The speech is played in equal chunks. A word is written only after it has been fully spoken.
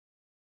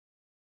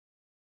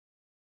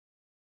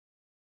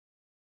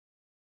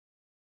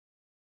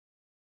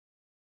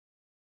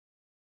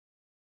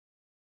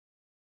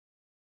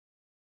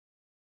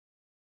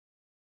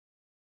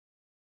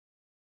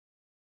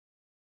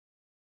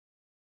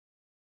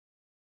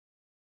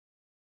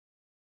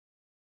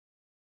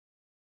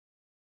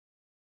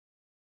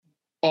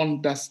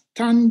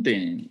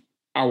understanding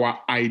our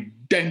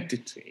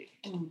identity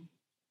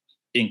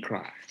in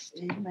Christ.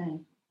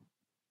 Amen.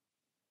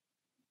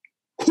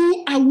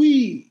 Who are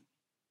we?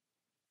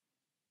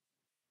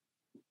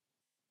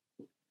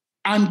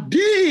 And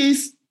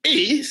this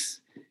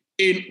is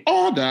in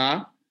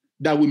order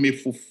that we may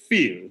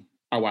fulfill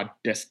our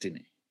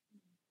destiny.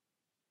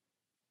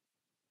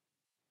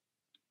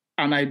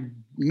 And I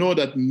know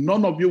that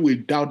none of you will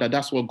doubt that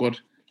that's what God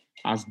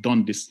has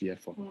done this year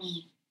for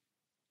us.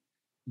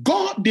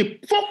 God, the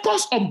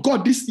focus of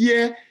God this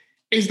year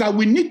is that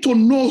we need to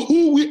know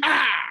who we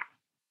are,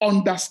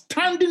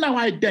 understanding our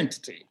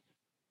identity,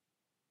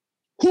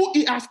 who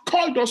He has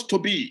called us to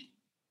be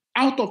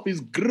out of His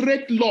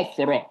great love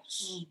for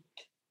us.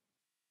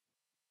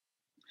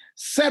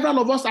 Several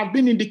of us have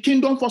been in the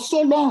kingdom for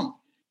so long.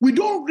 We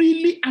don't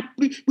really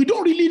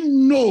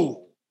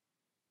know.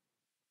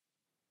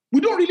 We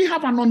don't really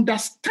have an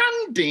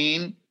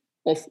understanding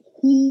of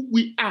who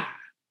we are.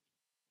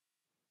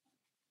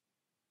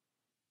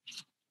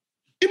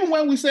 Even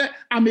when we say,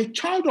 I'm a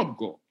child of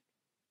God,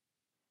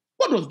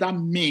 what does that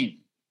mean?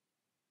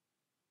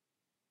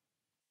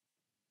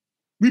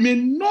 We may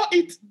know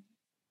it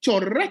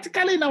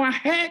theoretically in our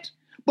head,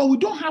 but we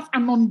don't have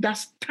an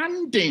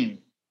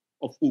understanding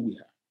of who we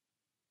are.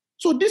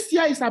 So this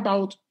year is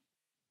about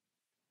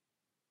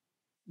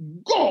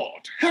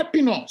God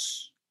helping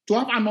us to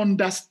have an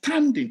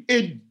understanding,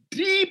 a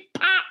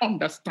deeper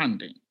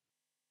understanding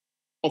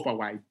of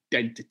our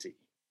identity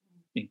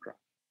in Christ.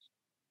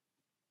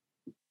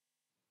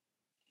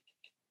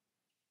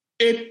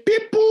 A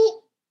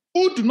people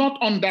who do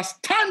not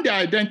understand their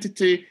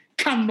identity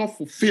cannot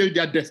fulfill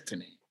their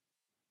destiny.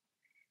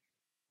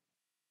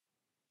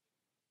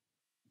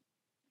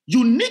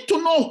 You need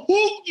to know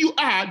who you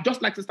are,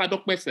 just like Sister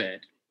Dokwe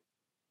said,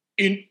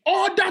 in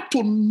order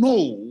to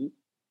know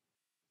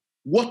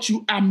what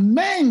you are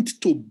meant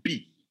to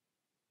be,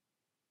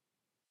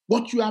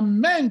 what you are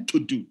meant to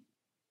do.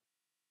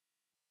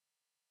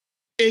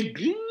 A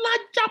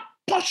larger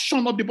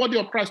portion of the body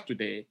of Christ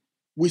today,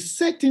 we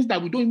say things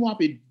that we don't even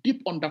have a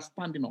deep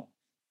understanding of.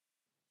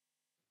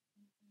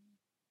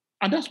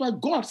 And that's why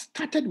God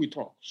started with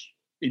us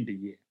in the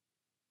year.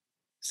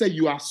 Say,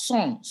 you are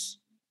sons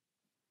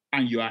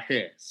and you are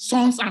heirs.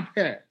 Sons and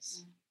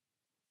heirs.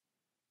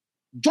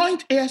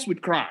 Joint heirs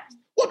with Christ.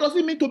 What does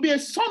it mean to be a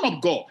son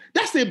of God?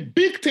 That's a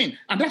big thing.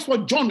 And that's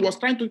what John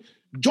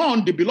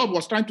the beloved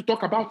was trying to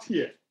talk about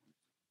here.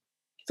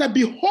 Say,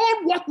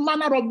 behold what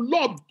manner of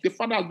love the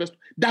Father has bestowed,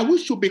 that we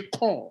should be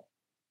called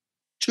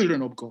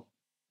children of God,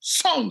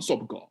 sons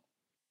of God.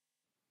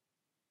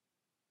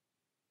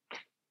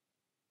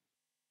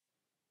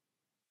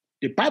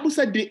 The Bible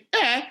said the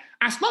heir,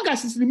 as long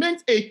as it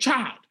remains a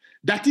child,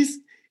 that is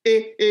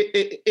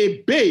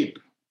a babe,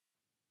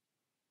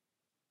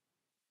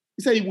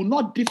 he said he will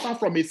not differ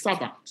from a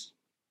servant.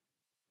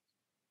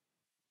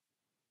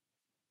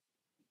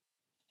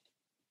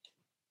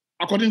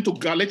 According to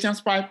Galatians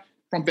 5,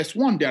 from verse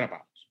 1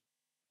 thereabout.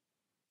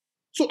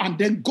 So, and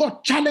then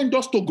God challenged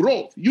us to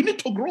grow. You need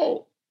to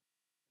grow.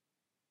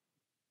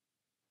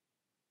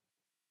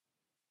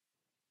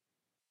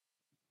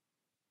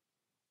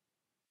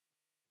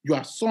 You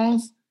are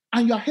sons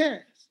and you are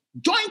heirs,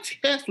 joint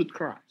heirs with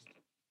Christ.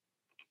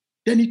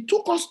 Then He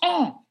took us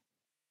on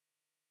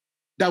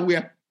that we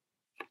are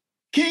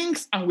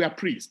kings and we are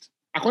priests,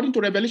 according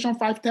to Revelation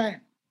 5:10.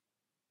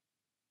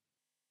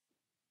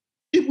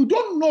 If we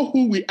don't know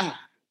who we are,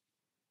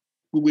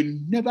 we will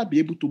never be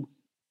able to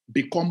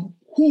become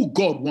who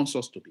God wants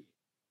us to be.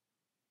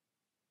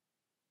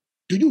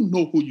 Do you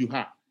know who you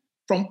are?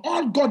 From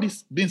all God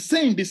has been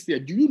saying this year,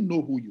 do you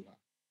know who you are?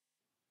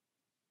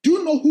 Do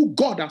you know who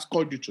God has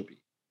called you to be?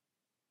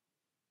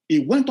 He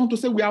went on to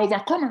say, we are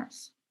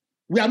overcomers.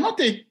 We are not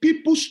a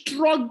people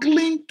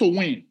struggling to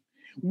win.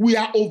 We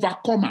are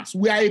overcomers.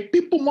 We are a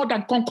people more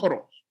than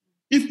conquerors.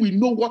 If we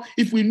know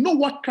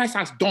what Christ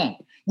has done,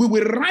 we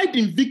will ride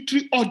in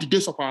victory all the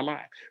days of our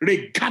life,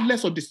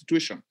 regardless of the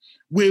situation.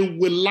 We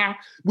will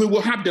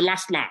have the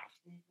last laugh.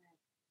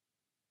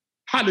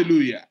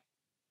 Hallelujah.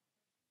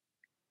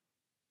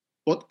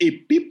 But a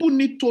people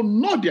need to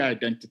know their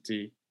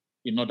identity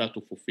in order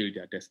to fulfill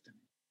their destiny.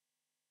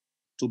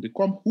 To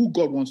become who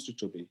God wants you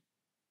to be,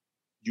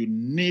 you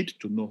need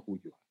to know who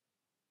you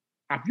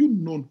are. Have you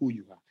known who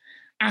you are?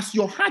 Has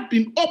your heart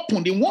been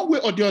opened in one way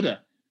or the other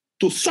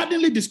to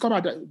suddenly discover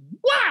that,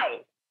 wow,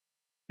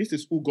 this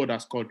is who God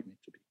has called me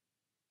to be.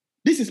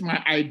 This is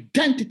my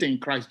identity in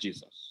Christ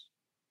Jesus.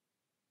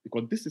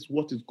 Because this is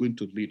what is going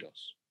to lead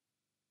us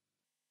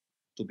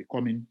to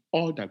becoming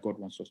all that God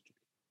wants us to be.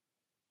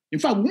 In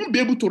fact, we won't be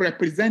able to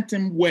represent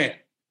Him well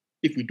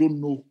if we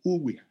don't know who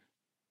we are.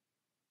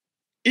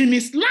 In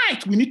His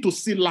light, we need to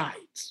see light.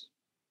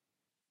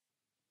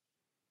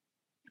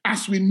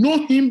 As we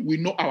know Him, we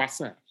know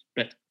ourselves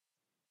better.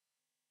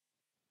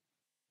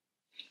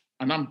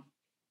 And I'm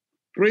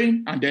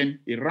praying, and then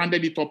He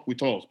rounded it up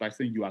with us by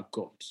saying, you are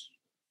God.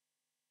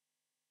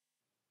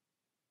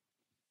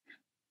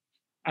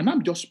 And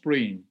I'm just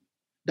praying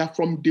that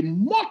from the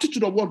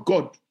multitude of what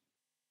God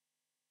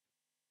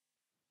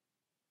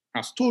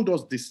has told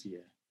us this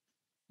year,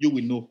 you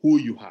will know who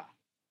you are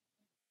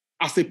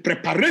as a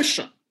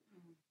preparation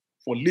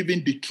for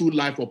living the true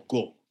life of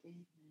God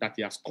that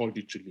he has called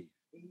you to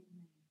live,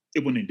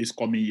 even in this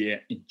coming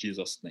year, in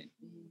Jesus' name.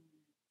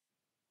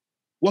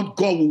 What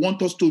God will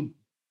want us to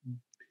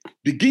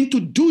begin to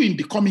do in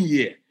the coming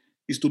year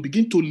is to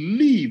begin to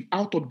live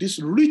out of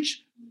these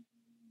rich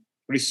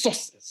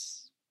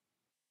resources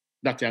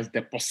that he has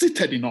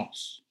deposited in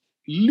us,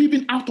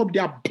 living out of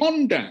the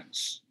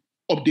abundance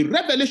of the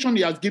revelation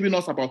he has given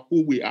us about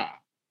who we are.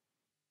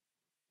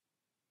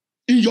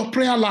 In your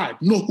prayer life,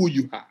 know who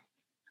you are.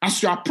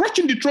 As you are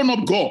approaching the throne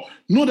of God,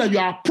 know that you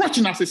are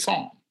approaching as a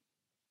son.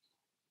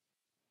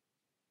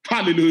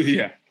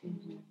 Hallelujah.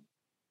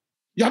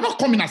 You are not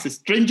coming as a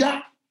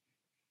stranger.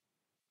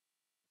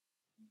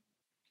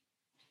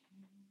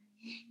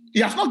 He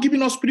has not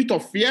given us spirit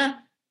of fear.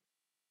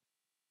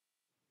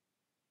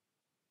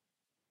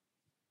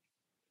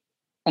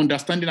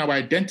 Understanding our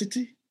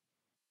identity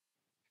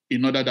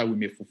in order that we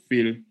may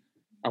fulfill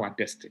our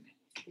destiny.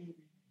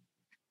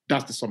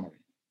 That's the summary.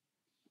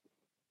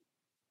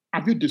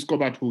 Have you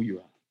discovered who you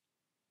are?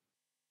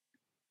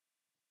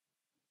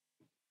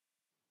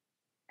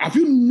 Have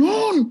you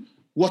known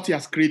what he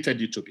has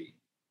created you to be?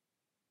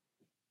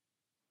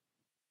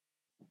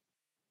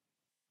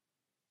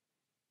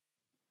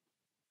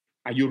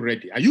 Are you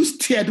ready? Are you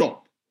stirred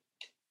up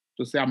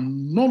to say,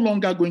 I'm no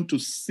longer going to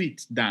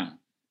sit down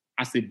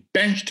as a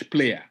benched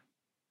player?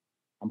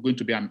 I'm going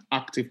to be an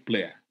active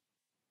player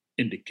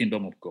in the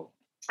kingdom of God,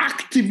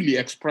 actively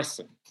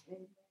expressing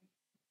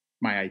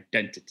my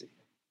identity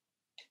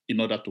in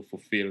order to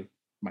fulfill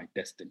my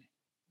destiny.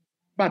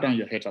 Bow down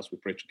your heads as we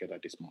pray together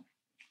this morning.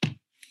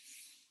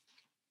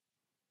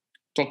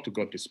 Talk to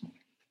God this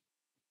morning.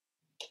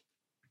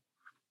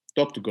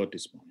 Talk to God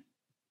this morning.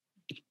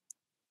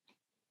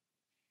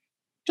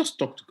 Just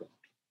talk to God.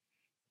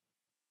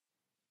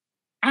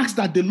 Ask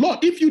that the Lord,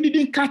 if you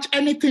didn't catch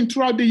anything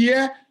throughout the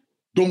year,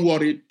 don't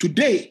worry.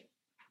 Today,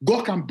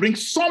 God can bring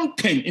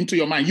something into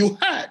your mind. You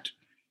heard.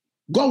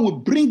 God will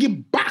bring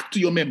it back to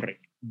your memory.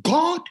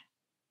 God,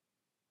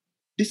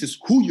 this is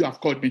who you have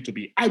called me to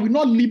be. I will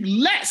not live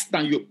less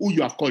than who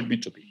you have called me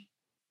to be.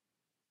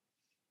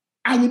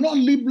 I will not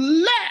live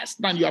less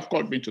than you have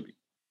called me to be.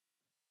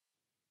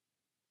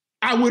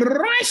 I will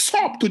rise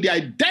up to the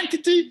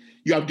identity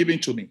you have given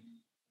to me.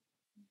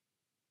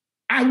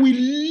 I will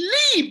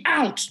live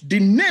out the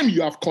name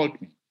you have called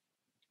me.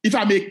 If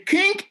I'm a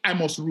king, I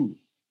must rule.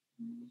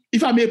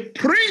 If I'm a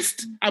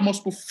priest, I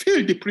must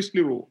fulfill the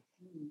priestly role.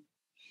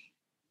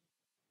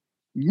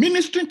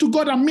 Ministering to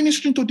God and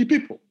ministering to the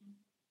people.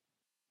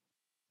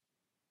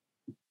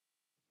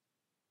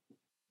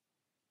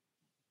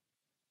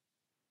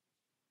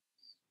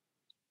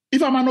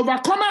 If I'm an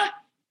overcomer,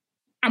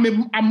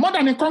 I'm more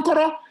than a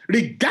conqueror,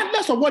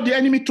 regardless of what the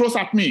enemy throws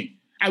at me.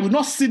 I will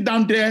not sit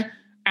down there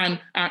and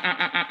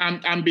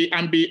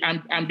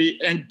be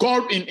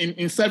engulfed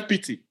in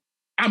self-pity.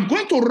 I'm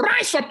going to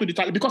rise up to the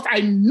challenge because I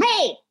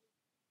know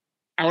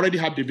I already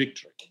have the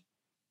victory.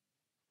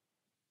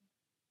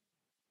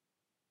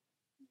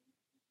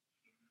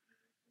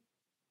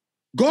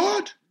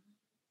 God,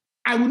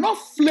 I will not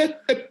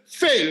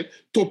fail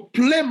to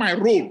play my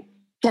role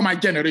for my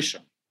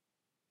generation.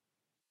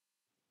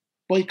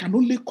 But it can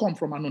only come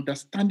from an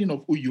understanding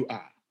of who you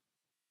are.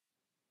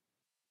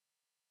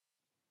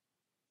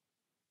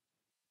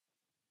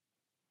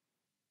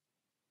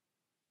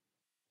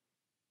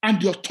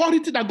 And the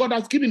authority that God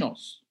has given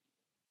us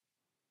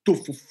to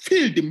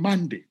fulfill the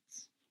mandate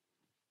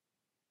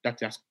that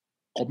he has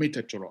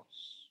committed to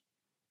us.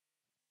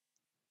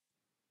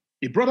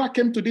 A brother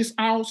came to this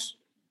house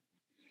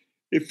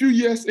a few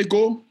years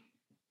ago.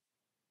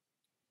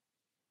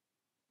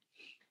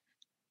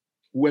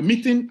 We're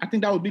meeting. I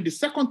think that would be the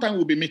second time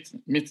we'll be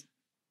meeting.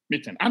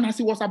 And as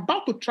he was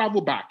about to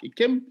travel back, he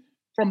came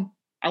from,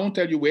 I won't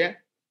tell you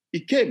where, he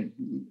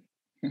came.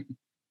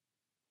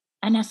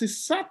 And as he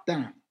sat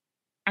down,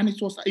 and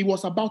he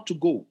was about to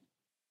go,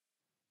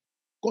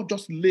 God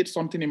just laid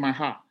something in my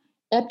heart.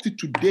 Up to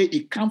today,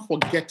 he can't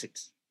forget it.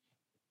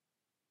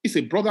 He's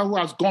a brother who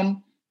has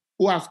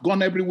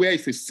gone everywhere.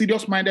 He's a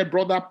serious-minded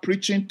brother,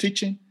 preaching,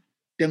 teaching.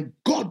 Then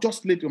God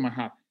just laid it in my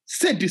heart.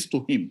 Said this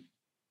to him.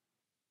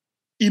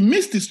 He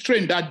missed his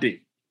train that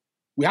day.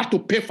 We had to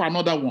pay for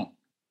another one.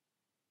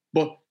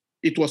 But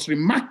it was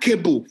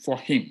remarkable for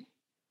him.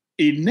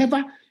 He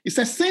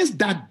said, since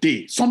that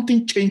day,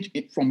 something changed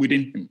from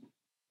within him.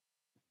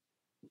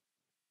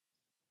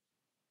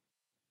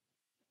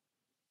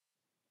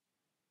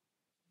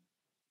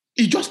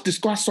 He just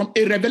discussed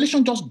a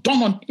revelation just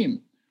dawned on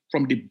him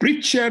from the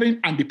brief sharing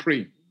and the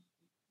praying.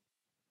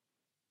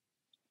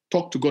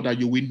 Talk to God that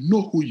you will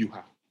know who you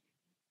are.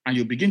 And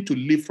you begin to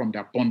live from the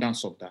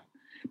abundance of that.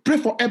 Pray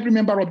for every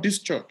member of this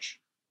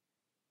church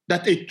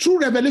that a true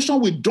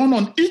revelation will dawn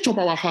on each of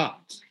our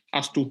hearts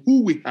as to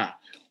who we are,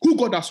 who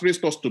God has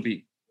raised us to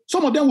be.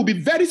 Some of them will be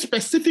very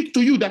specific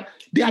to you that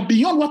they are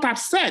beyond what I've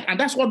said. And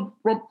that's what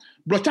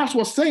Brother Charles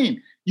was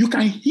saying. You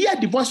can hear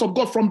the voice of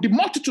God from the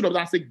multitude of them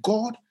and say,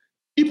 God,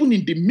 even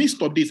in the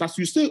midst of this, as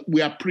you say,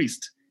 we are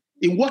priests.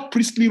 In what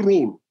priestly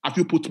role have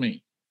you put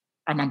me?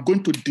 And I'm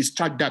going to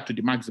discharge that to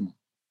the maximum.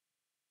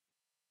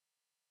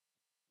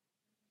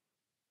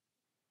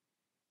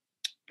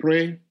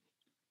 Pray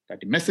that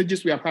the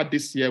messages we have had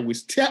this year will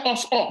stir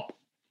us up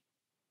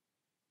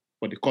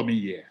for the coming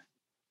year.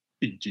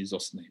 In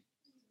Jesus' name.